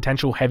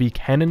 Potential heavy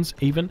cannons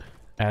even.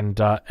 And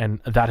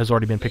that has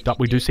already been picked up.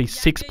 We do see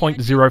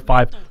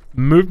 6.05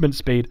 movement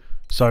speed,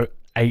 so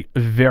a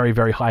very,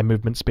 very high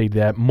movement speed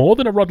there. More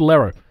than a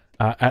Rodolero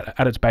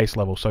at its base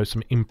level, so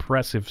some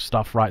impressive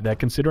stuff right there,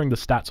 considering the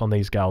stats on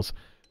these gals.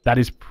 That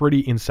is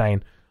pretty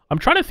insane. I'm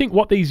trying to think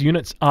what these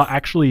units are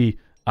actually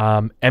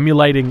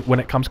emulating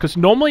when it comes, because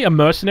normally a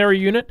mercenary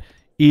unit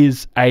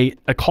is a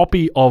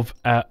copy of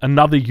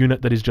another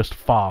unit that is just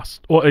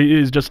fast, or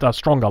is just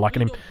stronger, like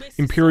an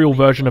imperial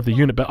version of the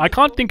unit. But I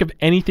can't think of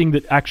anything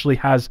that actually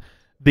has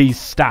these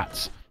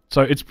stats.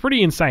 So it's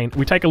pretty insane.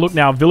 We take a look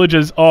now.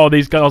 Villagers. Oh,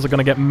 these girls are going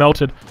to get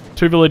melted.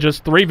 2 villagers,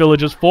 3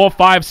 villagers, 4,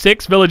 5,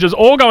 6 villagers,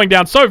 all going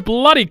down so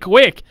bloody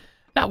quick.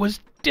 That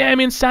was damn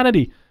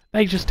insanity.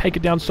 They just take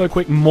it down so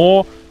quick.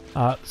 More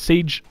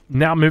siege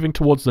now moving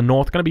towards the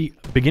north. Going to be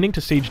beginning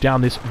to siege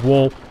down this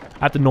wall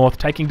at the north,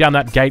 taking down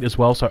that gate as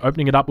well. So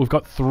opening it up. We've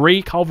got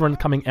 3 Culverin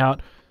coming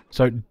out.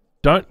 So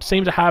don't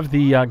seem to have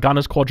the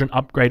Gunner's Quadrant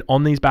upgrade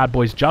on these bad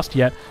boys just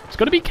yet. He's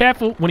got to be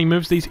careful when he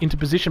moves these into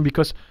position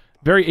because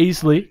very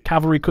easily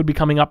cavalry could be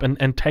coming up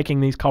and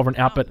taking these Culverin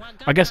out. But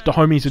I guess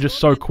Dahomeys are just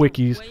so quick,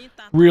 he's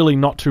really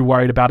not too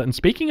worried about it. And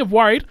speaking of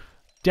worried,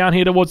 down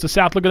here towards the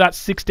south, look at that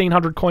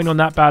 1,600 coin on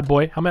that bad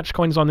boy. How much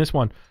coin is on this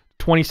one?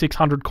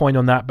 2,600 coin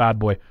on that bad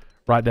boy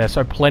right there.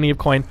 So plenty of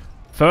coin.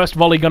 First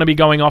volley going to be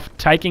going off,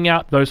 taking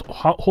out those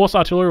horse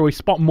artillery. We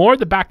spot more at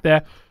the back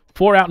there.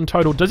 4 out in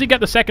total. Does he get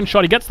the second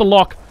shot? He gets the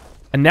lock.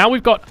 And now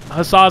we've got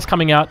Hussars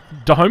coming out.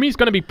 Dahomey's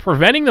going to be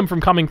preventing them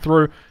from coming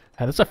through.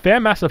 And that's a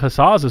fair mass of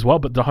Hussars as well.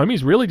 But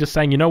Dahomey's really just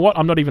saying, you know what?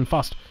 I'm not even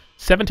fussed.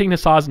 17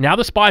 Hussars. Now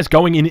the Spy's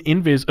going in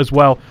invis as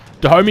well.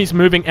 Dahomey's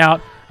moving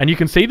out. And you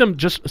can see them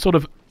just sort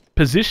of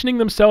positioning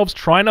themselves,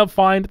 trying to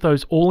find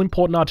those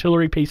all-important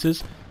artillery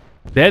pieces.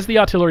 There's the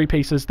artillery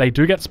pieces. They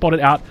do get spotted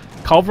out.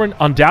 Culverin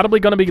undoubtedly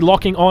going to be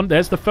locking on.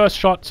 There's the first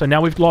shot. So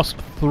now we've lost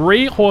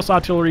 3 horse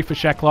artillery for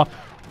Shekla.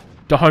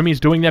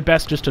 Dahomey's doing their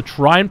best just to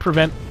try and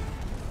prevent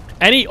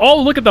any...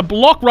 Oh, look at the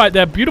block right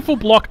there. Beautiful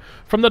block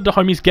from the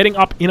Dahomeys getting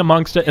up in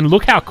amongst it. And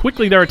look how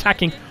quickly they're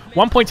attacking.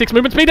 1.6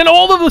 movement speed, and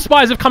all of the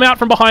Spies have come out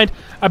from behind.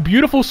 A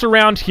beautiful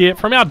surround here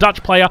from our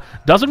Dutch player.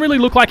 Doesn't really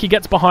look like he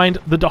gets behind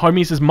the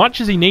Dahomeys as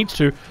much as he needs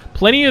to.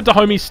 Plenty of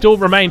Dahomeys still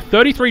remain.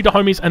 33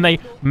 Dahomeys, and they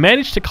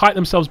managed to kite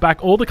themselves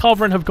back. All the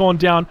Culverin have gone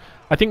down.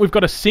 I think we've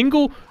got a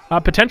single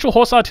potential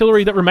horse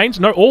artillery that remains.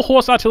 No, all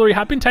horse artillery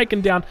have been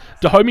taken down.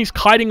 Dahomey's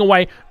kiting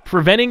away,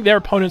 preventing their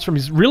opponents from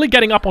really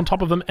getting up on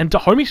top of them. And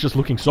Dahomey's just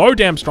looking so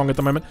damn strong at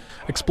the moment.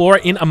 Explorer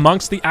in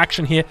amongst the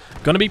action here.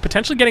 Going to be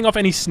potentially getting off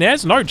any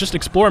snares. No, just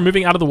Explorer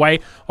moving out of the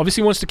way.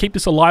 Obviously wants to keep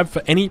this alive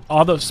for any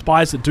other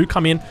Spies that do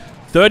come in.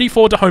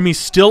 34 Dahomeys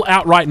still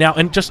out right now,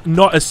 and just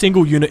not a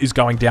single unit is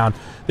going down.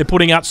 They're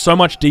putting out so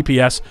much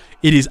DPS.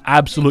 It is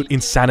absolute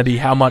insanity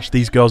how much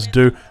these girls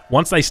do.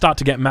 Once they start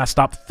to get massed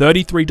up,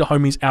 33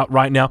 Dahomeys out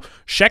right now.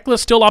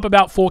 Shekler's still up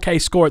about 4k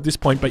score at this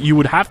point, but you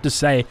would have to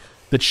say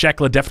that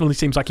Shekler definitely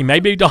seems like he may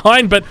be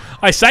behind, but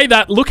I say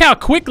that. Look how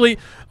quickly...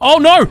 Oh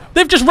no!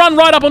 They've just run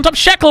right up on top.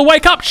 Shekler,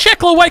 wake up!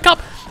 Shekler, wake up!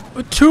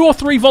 2 or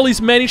 3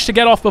 volleys managed to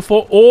get off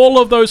before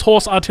all of those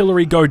horse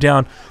artillery go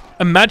down.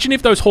 Imagine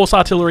if those horse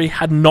artillery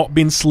had not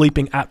been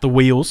sleeping at the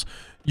wheels.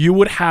 You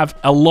would have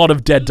a lot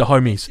of dead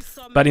Dahomeys.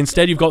 But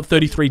instead, you've got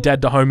 33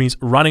 dead Dahomeys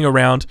running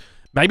around.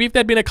 Maybe if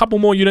there'd been a couple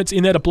more units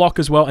in there to block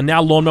as well. And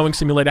now Lawn Mowing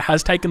Simulator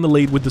has taken the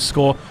lead with the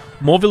score.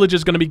 More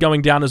villagers going to be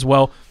going down as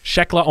well.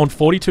 Shekler on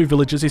 42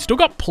 villages. He's still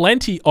got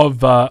plenty of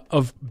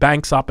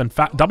banks up and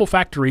double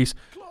factories.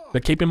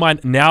 But keep in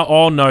mind, now,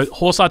 oh no,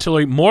 horse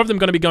artillery, more of them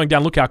going to be going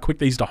down. Look how quick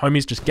these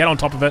Dahomeys just get on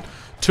top of it.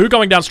 2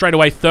 going down straight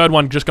away. 3rd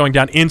one just going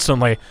down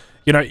instantly.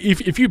 You know,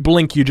 if you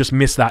blink, you just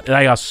miss that.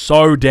 They are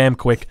so damn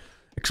quick.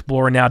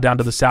 Explorer now down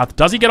to the south.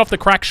 Does he get off the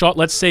crack shot?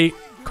 Let's see.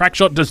 Crack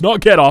shot does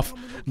not get off.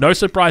 No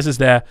surprises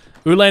there.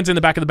 Ulan's in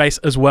the back of the base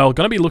as well.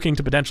 Going to be looking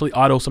to potentially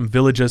idle some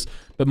villagers.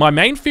 But my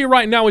main fear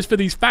right now is for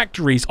these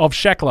factories of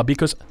Shekler,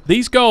 because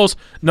these girls,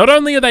 not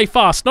only are they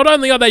fast, not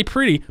only are they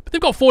pretty, but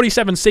they've got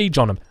 47 siege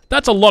on them.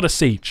 That's a lot of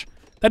siege.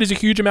 That is a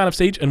huge amount of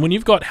siege. And when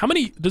you've got... How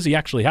many does he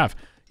actually have?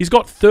 He's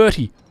got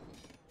 30.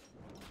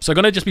 So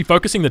going to just be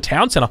focusing the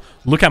town center.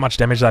 Look how much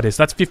damage that is.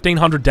 That's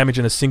 1,500 damage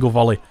in a single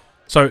volley.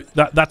 So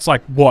that's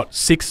like, what,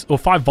 6 or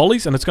 5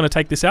 volleys, and it's going to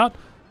take this out?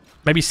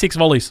 Maybe 6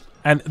 volleys,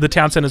 and the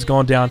town center's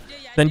gone down.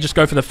 Then just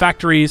go for the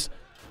factories.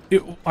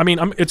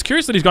 It's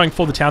curious that he's going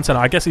for the town center.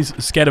 I guess he's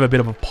scared of a bit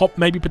of a pop,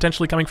 maybe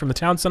potentially coming from the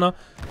town center.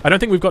 I don't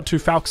think we've got 2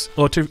 Falcons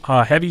or 2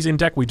 heavies in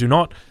deck. We do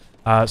not.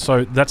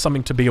 So that's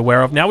something to be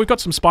aware of. Now we've got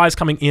some Spies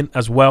coming in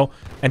as well,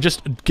 and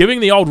just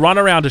giving the old run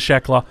around to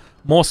Shekler.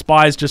 More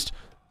Spies just...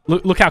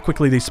 Look how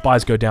quickly these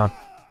Spies go down.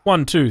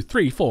 1, 2,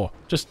 3, 4.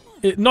 Just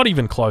not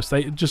even close.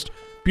 They just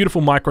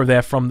beautiful micro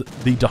there from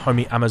the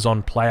Dahomey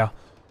Amazon player.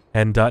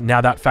 And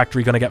now that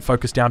factory going to get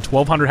focused down.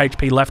 1,200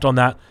 HP left on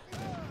that.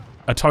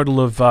 A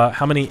total of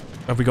how many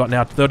have we got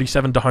now?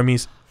 37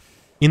 Dahomeys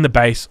in the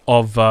base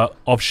of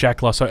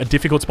Shekler. So a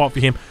difficult spot for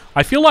him.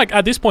 I feel like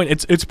at this point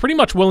it's pretty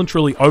much well and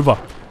truly over.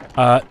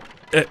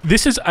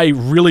 This is a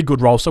really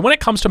good role. So when it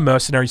comes to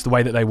mercenaries, the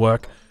way that they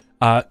work,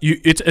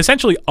 it's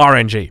essentially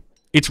RNG.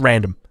 It's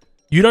random.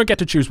 You don't get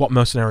to choose what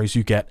mercenaries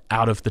you get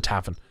out of the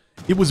tavern.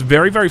 It was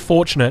very, very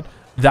fortunate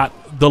that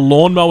the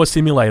Lawnmower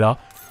Simulator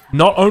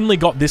not only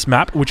got this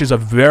map, which is a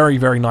very,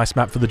 very nice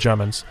map for the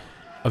Germans,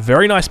 a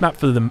very nice map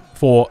for them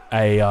for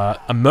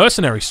a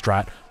mercenary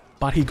strat,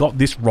 but he got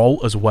this role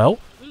as well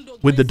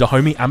with the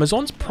Dahomey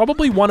Amazons.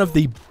 Probably one of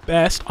the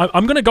best.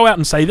 I'm going to go out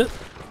and say that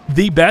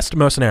the best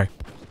mercenary.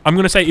 I'm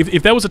going to say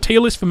if there was a tier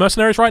list for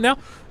mercenaries right now,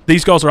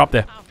 these guys are up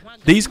there.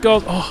 These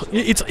guys, oh,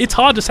 it's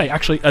hard to say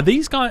actually. Are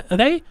these guys?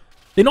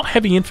 They're not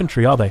heavy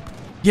infantry, are they?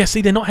 Yeah,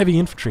 see, they're not heavy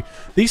infantry.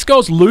 These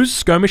girls lose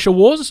skirmisher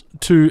wars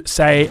to,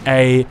 say,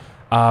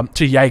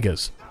 to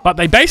Jaegers. But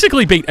they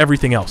basically beat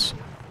everything else.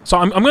 So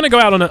I'm going to go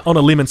out on a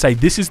limb and say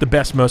this is the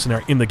best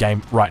mercenary in the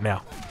game right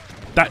now.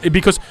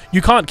 because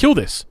you can't kill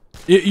this.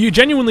 You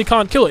genuinely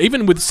can't kill it.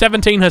 Even with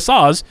 17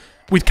 Hussars,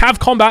 with Cav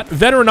Combat,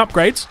 veteran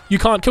upgrades, you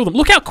can't kill them.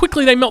 Look how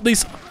quickly they melt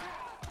these.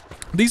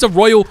 These are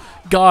Royal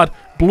Guard,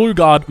 Blue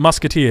Guard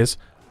Musketeers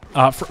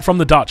from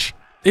the Dutch.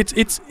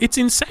 It's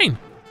insane.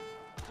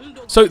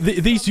 So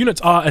these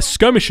units are a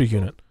skirmisher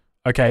unit,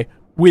 okay,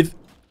 with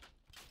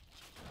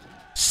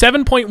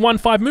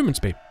 7.15 movement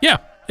speed. Yeah,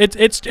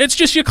 it's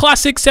just your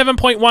classic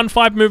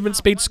 7.15 movement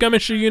speed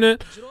skirmisher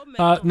unit.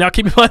 Now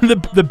keep in mind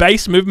the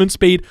base movement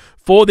speed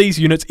for these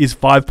units is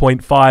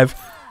 5.5.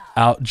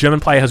 Our German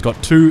player has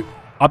got 2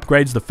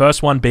 upgrades. The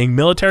first one being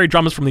military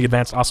drummers from the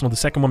Advanced Arsenal. The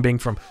second one being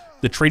from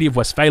the Treaty of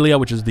Westphalia,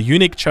 which is the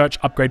unique church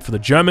upgrade for the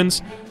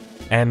Germans.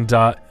 And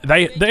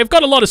they've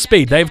got a lot of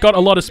speed. They've got a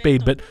lot of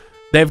speed, but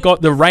they've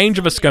got the range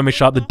of a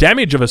skirmisher, the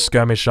damage of a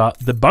skirmisher,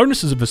 the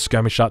bonuses of a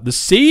skirmisher, the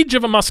siege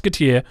of a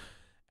musketeer,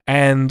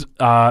 and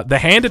the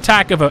hand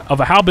attack of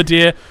a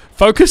halberdier,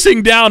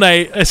 focusing down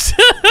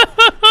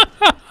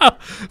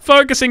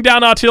focusing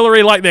down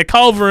artillery like their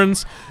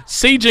culverins,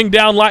 sieging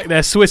down like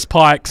their Swiss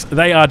pikes.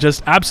 They are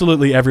just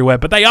absolutely everywhere,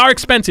 but they are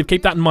expensive.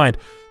 Keep that in mind.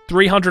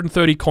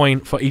 330 coin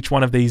for each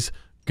one of these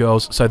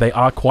girls, so they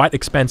are quite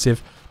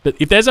expensive. But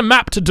if there's a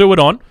map to do it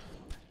on,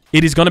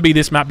 it is going to be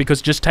this map,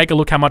 because just take a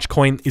look how much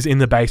coin is in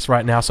the base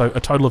right now. So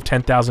a total of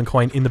 10,000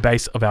 coin in the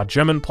base of our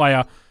German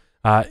player.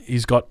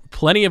 He's got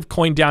plenty of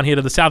coin down here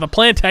to the south, a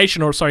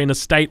plantation, or sorry, an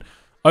estate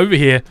over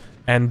here,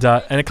 and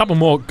a couple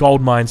more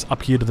gold mines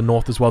up here to the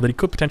north as well that he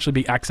could potentially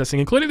be accessing,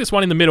 including this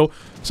one in the middle.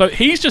 So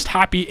he's just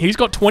happy. He's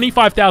got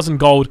 25,000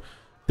 gold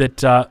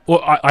that,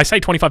 well, I say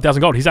 25,000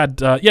 gold. He's had,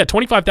 yeah,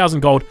 25,000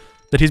 gold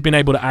that he's been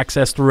able to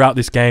access throughout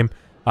this game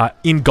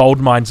in gold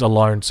mines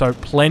alone. So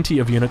plenty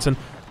of units. And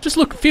just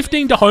look,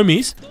 15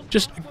 Dahomeys,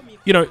 just,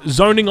 you know,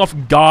 zoning off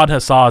guard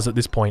Hussars at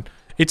this point.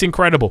 It's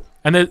incredible.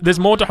 And there's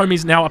more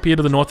Dahomeys now up here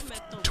to the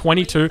north,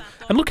 22.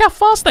 And look how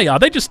fast they are.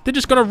 They're just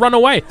going to run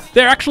away.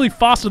 They're actually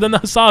faster than the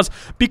Hussars,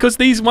 because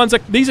these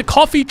are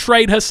coffee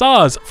trade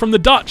Hussars from the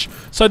Dutch.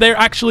 So they're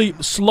actually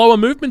slower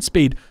movement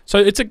speed. So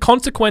it's a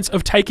consequence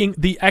of taking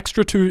the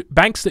extra 2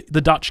 banks that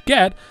the Dutch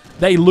get.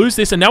 They lose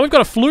this, and now we've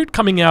got a flute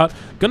coming out.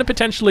 Going to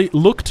potentially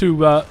look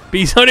to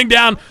be zoning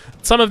down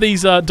some of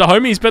these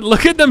Dahomeys, but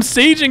look at them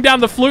sieging down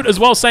the flute as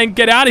well, saying,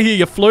 "Get out of here,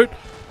 you flute."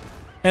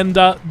 And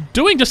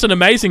doing just an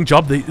amazing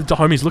job. The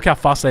Dahomeys, look how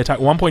fast they attack.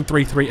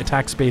 1.33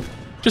 attack speed.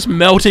 Just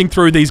melting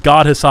through these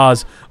guard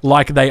Hussars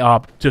like they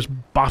are just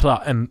butter.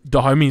 And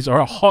Dahomeys are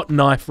a hot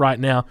knife right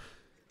now.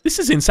 This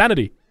is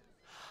insanity.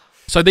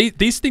 So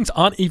these things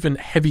aren't even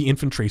heavy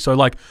infantry. So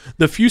like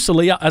the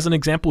Fusilier, as an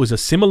example, is a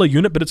similar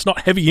unit, but it's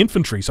not heavy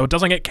infantry. So it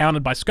doesn't get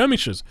counted by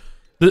skirmishers.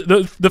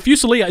 The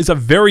Fusilier is a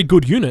very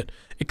good unit,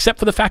 except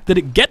for the fact that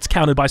it gets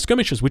counted by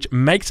skirmishers, which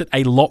makes it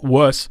a lot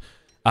worse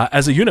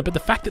as a unit. But the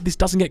fact that this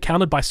doesn't get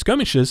counted by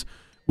skirmishers,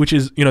 which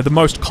is, you know, the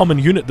most common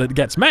unit that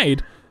gets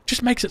made,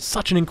 just makes it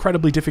such an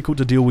incredibly difficult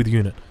to deal with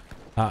unit.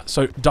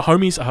 So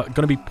Dahomeys are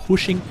going to be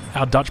pushing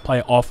our Dutch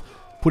player off,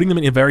 putting them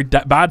in a very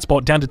bad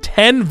spot, down to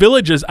 10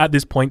 villagers at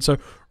this point. So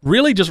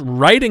really just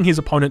raiding his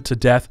opponent to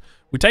death.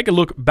 We take a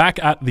look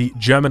back at the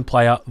German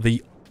player,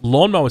 the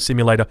Lawnmower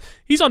Simulator.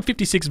 He's on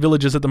 56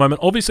 villagers at the moment.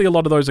 Obviously, a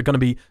lot of those are going to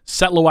be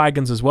settler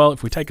wagons as well.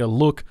 If we take a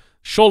look,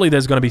 surely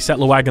there's going to be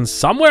settler wagons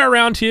somewhere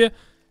around here.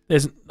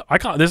 There's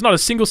not a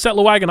single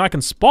settler wagon I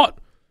can spot.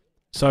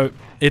 So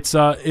it's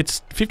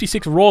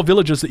 56 raw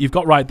villagers that you've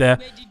got right there.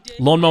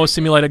 Lawnmower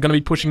Simulator going to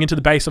be pushing into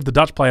the base of the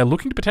Dutch player,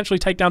 looking to potentially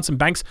take down some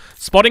banks,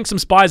 spotting some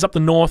spies up the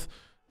north,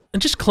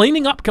 and just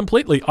cleaning up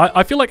completely.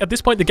 I feel like at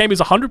this point the game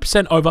is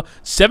 100% over.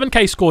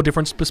 7k score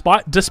difference,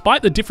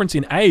 despite the difference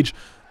in age.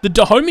 The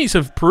Dahomeys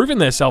have proven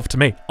themselves to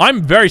me.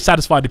 I'm very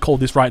satisfied to call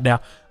this right now.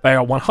 They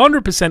are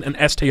 100% an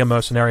S tier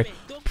mercenary,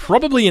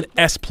 probably an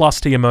S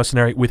plus tier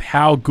mercenary with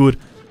how good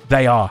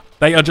they are.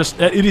 They are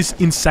just, it is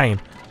insane.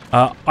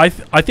 I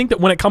think that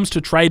when it comes to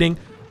trading,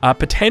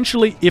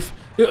 potentially if...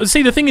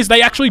 See, the thing is,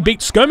 they actually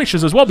beat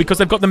skirmishers as well because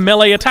they've got the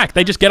melee attack.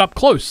 They just get up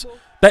close.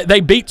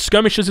 They beat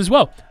skirmishers as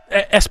well.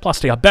 S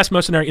plus tier, best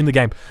mercenary in the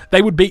game.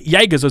 They would beat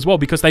Jaegers as well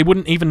because they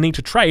wouldn't even need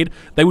to trade.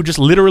 They would just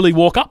literally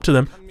walk up to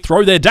them,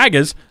 throw their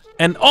daggers,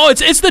 and... Oh,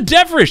 it's the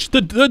dervish!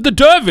 The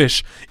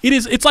dervish!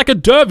 It's like a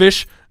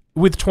dervish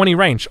with 20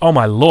 range. Oh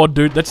my lord,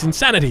 dude, that's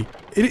insanity.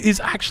 It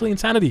is actually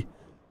insanity.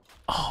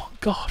 Oh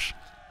gosh.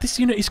 This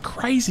unit is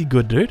crazy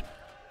good, dude.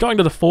 Going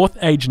to the 4th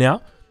age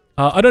now.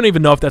 I don't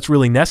even know if that's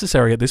really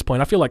necessary at this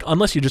point. I feel like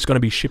unless you're just going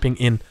to be shipping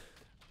in,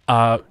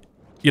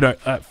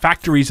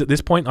 factories at this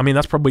point, I mean,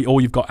 that's probably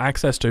all you've got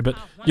access to, but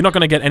you're not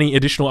going to get any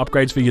additional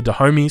upgrades for your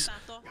Dahomeys.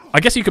 I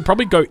guess you could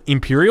probably go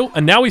Imperial,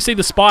 and now we see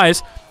the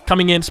Spies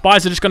coming in.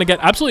 Spies are just going to get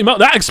absolutely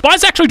melted.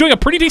 Spies actually doing a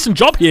pretty decent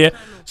job here.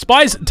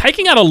 Spies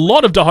taking out a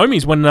lot of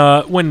Dahomeys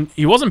when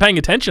he wasn't paying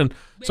attention.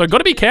 So got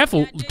to be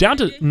careful. Down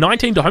to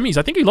 19 Dahomeys.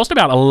 I think he lost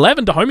about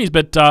 11 Dahomeys,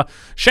 but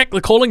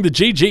Sheckler calling the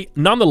GG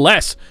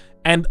nonetheless.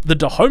 And the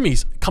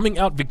Dahomeys coming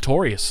out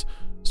victorious.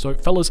 So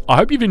fellas, I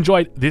hope you've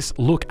enjoyed this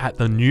look at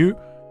the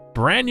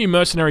brand new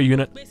mercenary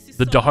unit,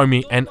 the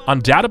Dahomey, and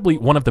undoubtedly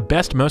one of the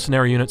best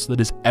mercenary units that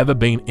has ever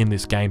been in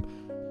this game.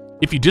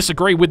 If you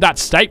disagree with that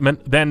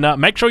statement, then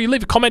make sure you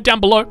leave a comment down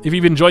below. If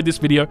you've enjoyed this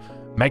video,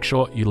 make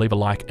sure you leave a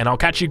like, and I'll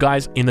catch you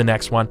guys in the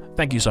next one.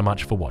 Thank you so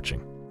much for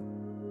watching.